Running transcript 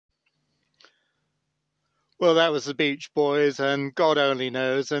Well, that was the Beach Boys, and God only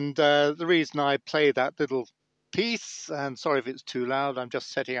knows. And the reason I play that little piece, and sorry if it's too loud, I'm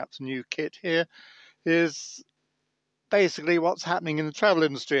just setting up some new kit here, is basically what's happening in the travel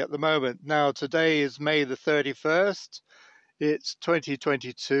industry at the moment. Now, today is May the 31st, it's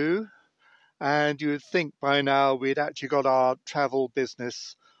 2022, and you would think by now we'd actually got our travel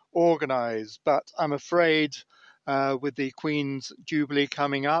business organized. But I'm afraid with the Queen's Jubilee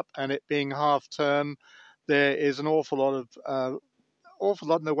coming up and it being half term, there is an awful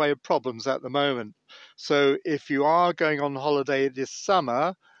lot in the way of problems at the moment. So if you are going on holiday this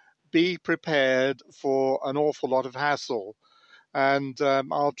summer, be prepared for an awful lot of hassle. And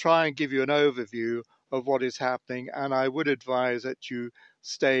I'll try and give you an overview of what is happening. And I would advise that you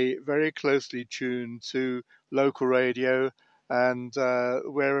stay very closely tuned to local radio and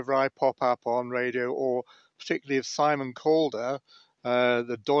wherever I pop up on radio, or particularly if Simon Calder,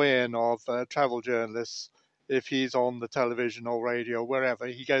 the doyen of travel journalists, if he's on the television or radio, wherever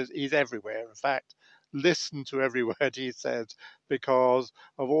he goes, he's everywhere. In fact, listen to every word he says, because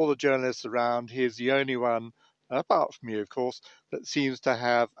of all the journalists around, he's the only one, apart from you, of course, that seems to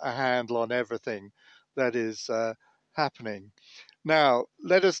have a handle on everything that is happening. Now,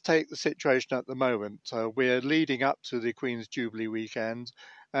 let us take the situation at the moment. We're leading up to the Queen's Jubilee weekend,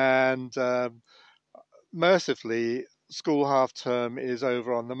 and mercifully, school half term is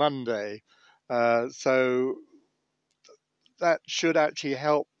over on the Monday. So that should actually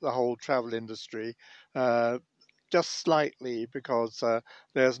help the whole travel industry just slightly, because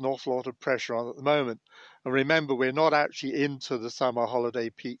there's an awful lot of pressure on at the moment. And remember, we're not actually into the summer holiday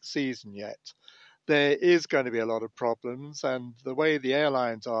peak season yet. There is going to be a lot of problems, and the way the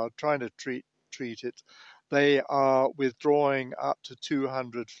airlines are trying to treat it, they are withdrawing up to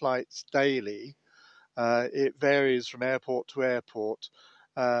 200 flights daily. It varies from airport to airport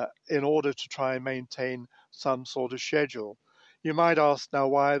in order to try and maintain some sort of schedule. You might ask now,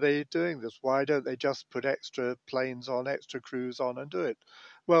 why are they doing this? Why don't they just put extra planes on, extra crews on, and do it?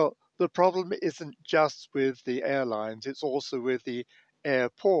 Well, the problem isn't just with the airlines, it's also with the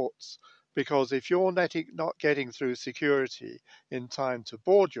airports. Because if you're not getting through security in time to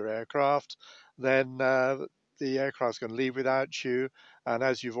board your aircraft, then the aircraft's going to leave without you. And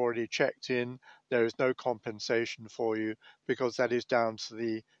as you've already checked in, there is no compensation for you, because that is down to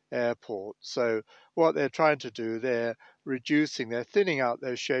the airport. So what they're trying to do, they're thinning out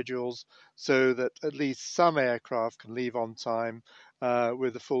their schedules so that at least some aircraft can leave on time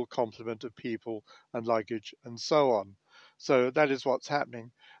with a full complement of people and luggage and so on. So that is what's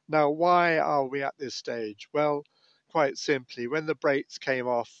happening. Now, why are we at this stage? Well, quite simply, when the brakes came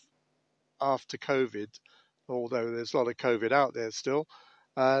off after COVID, although there's a lot of COVID out there still,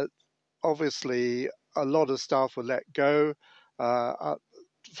 uh, obviously a lot of staff were let go,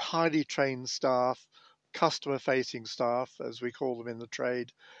 highly trained staff, customer facing staff, as we call them in the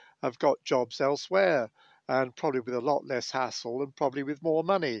trade, have got jobs elsewhere, and probably with a lot less hassle and probably with more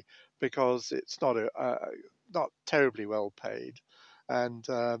money, because it's not terribly well paid. And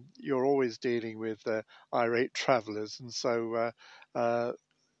you're always dealing with irate travellers, and so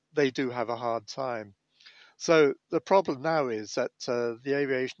they do have a hard time. So the problem now is that the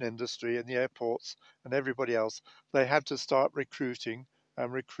aviation industry and the airports and everybody else, they have to start recruiting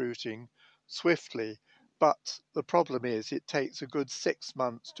and recruiting swiftly. But the problem is it takes a good 6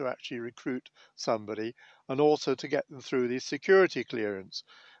 months to actually recruit somebody, and also to get them through the security clearance.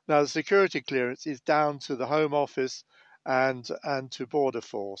 Now, the security clearance is down to the Home Office and to Border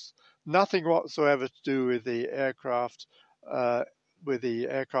Force. Nothing whatsoever to do uh, with the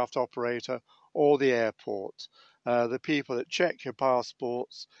aircraft operator or the airport. The people that check your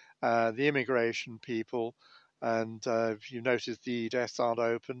passports, the immigration people, and if you notice the desks aren't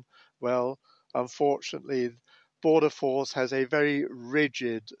open, well, unfortunately, Border Force has a very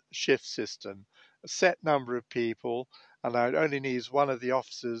rigid shift system, a set number of people, and it only needs one of the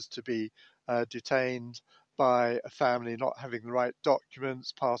officers to be detained by a family not having the right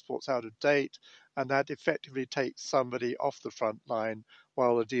documents, passports out of date, and that effectively takes somebody off the front line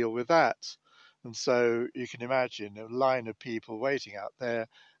while they deal with that. And so you can imagine a line of people waiting out there,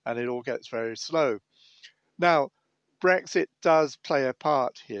 and it all gets very slow. Now, Brexit does play a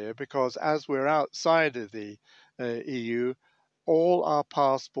part here, because as we're outside of the EU, all our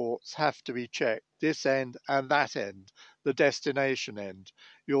passports have to be checked, this end and that end, the destination end.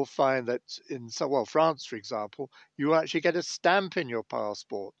 You'll find that France, for example, you actually get a stamp in your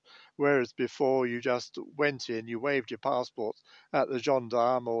passport, whereas before you just went in, you waved your passport at the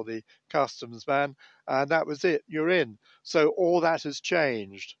gendarme or the customs man, and that was it, you're in. So all that has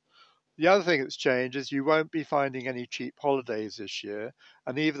changed. The other thing that's changed is you won't be finding any cheap holidays this year,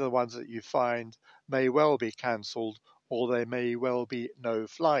 and even the ones that you find may well be cancelled, or there may well be no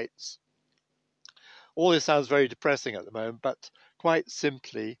flights. All this sounds very depressing at the moment, but quite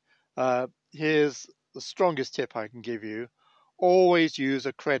simply, here's the strongest tip I can give you. Always use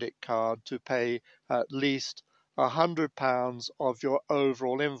a credit card to pay at least £100 of your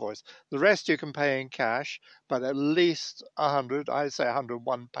overall invoice. The rest you can pay in cash, but at least 100, I say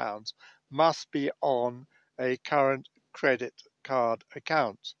 £101, must be on a current credit card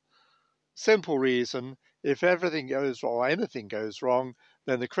account. Simple reason, if everything goes wrong or anything goes wrong,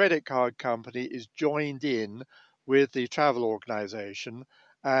 then the credit card company is joined in with the travel organization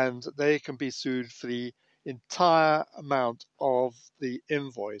and they can be sued for the entire amount of the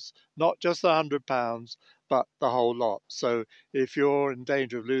invoice, not just the £100, but the whole lot. So if you're in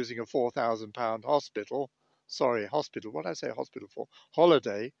danger of losing a £4,000 hospital, what did I say hospital for?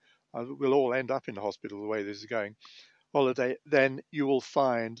 Holiday, we'll all end up in the hospital the way this is going holiday, then you will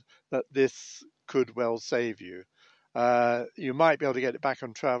find that this could well save you. You might be able to get it back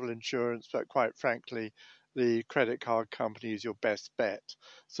on travel insurance, but quite frankly, the credit card company is your best bet.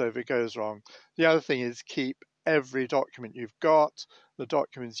 So if it goes wrong, the other thing is keep every document you've got. The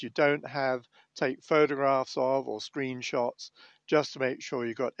documents you don't have, take photographs of or screenshots just to make sure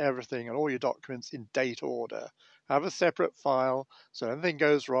you've got everything and all your documents in date order. Have a separate file so if anything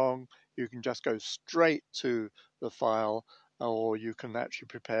goes wrong, you can just go straight to the file, or you can actually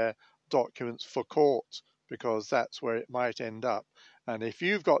prepare documents for court because that's where it might end up. And if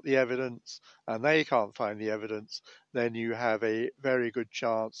you've got the evidence and they can't find the evidence, then you have a very good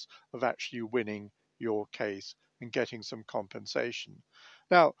chance of actually winning your case and getting some compensation.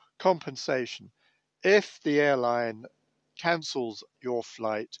 Now, compensation. If the airline cancels your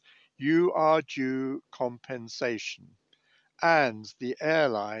flight, you are due compensation and the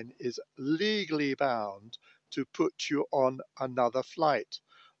airline is legally bound to put you on another flight.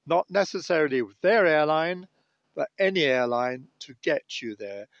 Not necessarily with their airline, but any airline to get you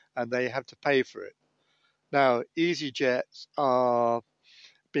there, and they have to pay for it. Now, EasyJet are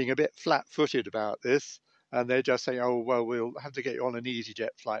being a bit flat footed about this, and they're just saying, oh, well, we'll have to get you on an EasyJet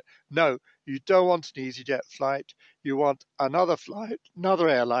flight. No, you don't want an EasyJet flight. You want another flight, another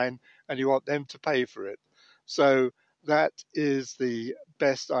airline, and you want them to pay for it. So that is the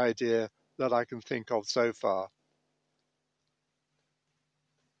best idea that I can think of so far.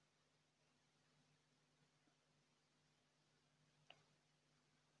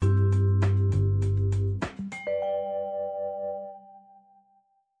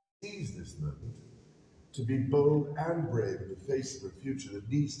 Seize this moment to be bold and brave in the face of a future that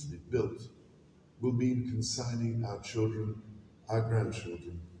needs to be built will mean consigning our children, our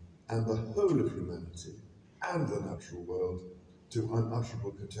grandchildren, and the whole of humanity and the natural world to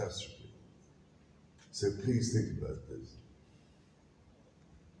unutterable catastrophe. So please think about this.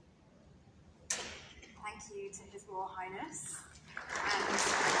 Thank you to His Royal Highness. And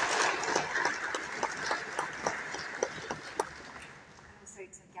also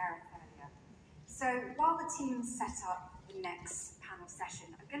to Gareth earlier. So while the team set up the next panel session,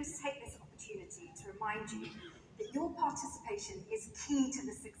 I'm going to take this opportunity to remind you that your participation is key to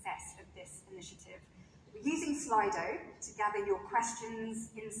the success of this initiative. We're using Slido to gather your questions,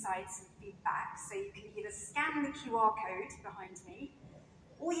 insights, and feedback, so you can either scan the QR code behind me,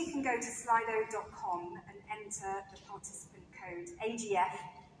 or you can go to slido.com and enter the participant code AGF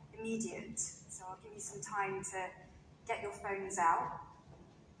immediate. So I'll give you some time to get your phones out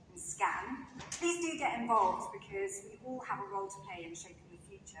and scan. Please do get involved because we all have a role to play in shaping the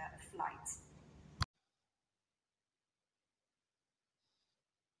future of flight.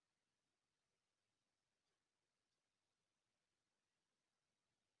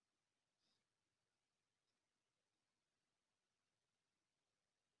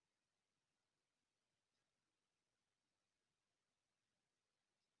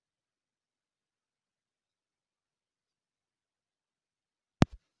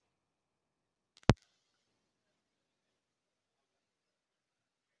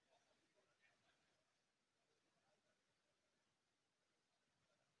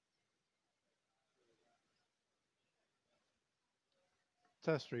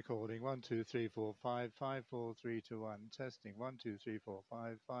 Test recording 1 2 3 4 5 5 4 3 2 1. Testing 1 2 3 4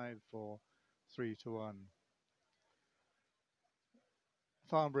 5 5 4 3 2 1.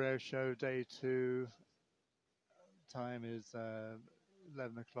 Farnborough show day 2. Time is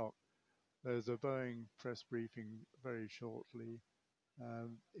 11 o'clock. There's a Boeing press briefing very shortly.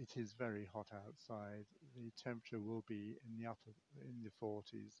 It is very hot outside. The temperature will be in the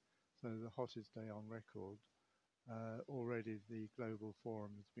 40s, so the hottest day on record. Already the global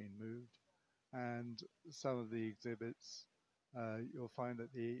forum has been moved, and some of the exhibits, you'll find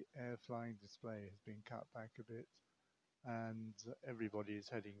that the air flying display has been cut back a bit, and everybody is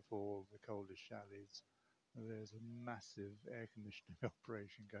heading for the coldest chalets. There's a massive air conditioning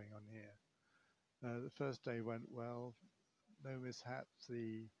operation going on here. The first day went well, no mishaps.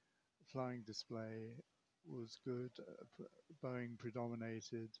 The flying display was good. Boeing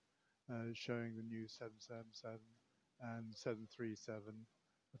predominated, showing the new 777 and 737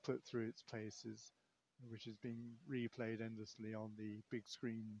 put through its paces, which is being replayed endlessly on the big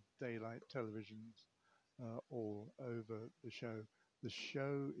screen daylight televisions all over the show. The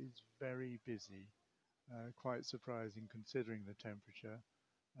show is very busy, quite surprising considering the temperature.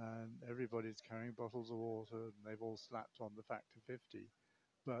 And everybody's carrying bottles of water, and they've all slapped on the factor 50.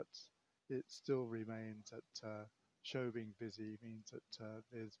 But it still remains that show being busy means that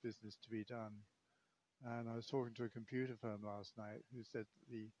there's business to be done. And I was talking to a computer firm last night who said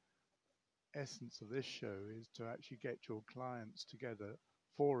that the essence of this show is to actually get your clients together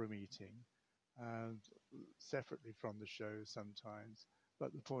for a meeting and separately from the show sometimes.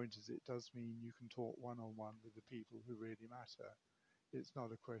 But the point is, it does mean you can talk one-on-one with the people who really matter. It's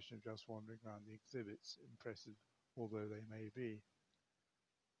not a question of just wandering around the exhibits, impressive although they may be.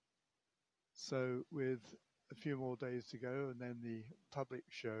 So with a few more days to go and then the public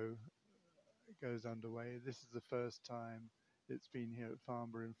show goes underway, this is the first time it's been here at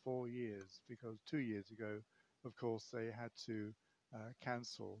Farnborough in 4 years, because 2 years ago, of course, they had to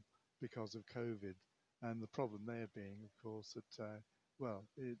cancel because of COVID. And the problem there being, of course, that,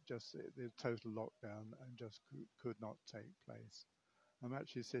 the total lockdown and just could not take place. I'm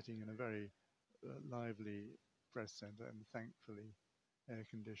actually sitting in a very lively press centre and thankfully air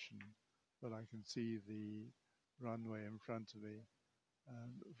conditioned, but I can see the runway in front of me.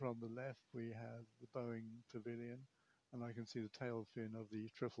 From the left we have the Boeing Pavilion, and I can see the tail fin of the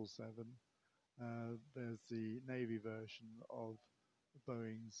 777. There's the Navy version of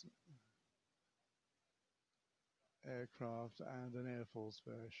Boeing's aircraft and an Air Force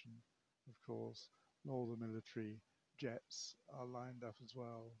version, of course. And all the military jets are lined up as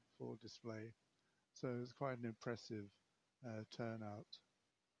well for display. So it's quite an impressive turnout.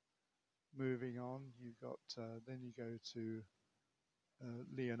 Moving on, then you go to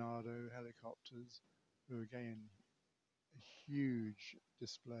Leonardo helicopters, who again, a huge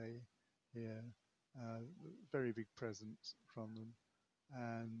display here, very big presence from them,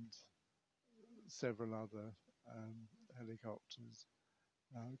 and several other helicopters.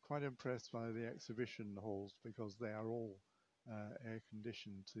 Quite impressed by the exhibition halls because they are all air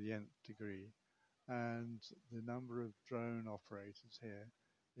conditioned to the nth degree, and the number of drone operators here,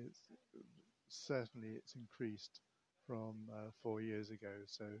 it's increased from 4 years ago.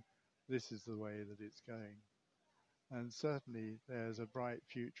 So this is the way that it's going. And certainly there's a bright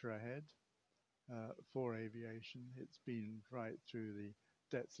future ahead for aviation. It's been right through the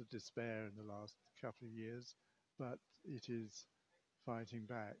depths of despair in the last couple of years, but it is fighting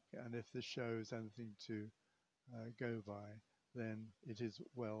back. And if this show is anything to go by, then it is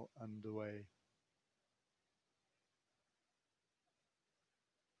well underway.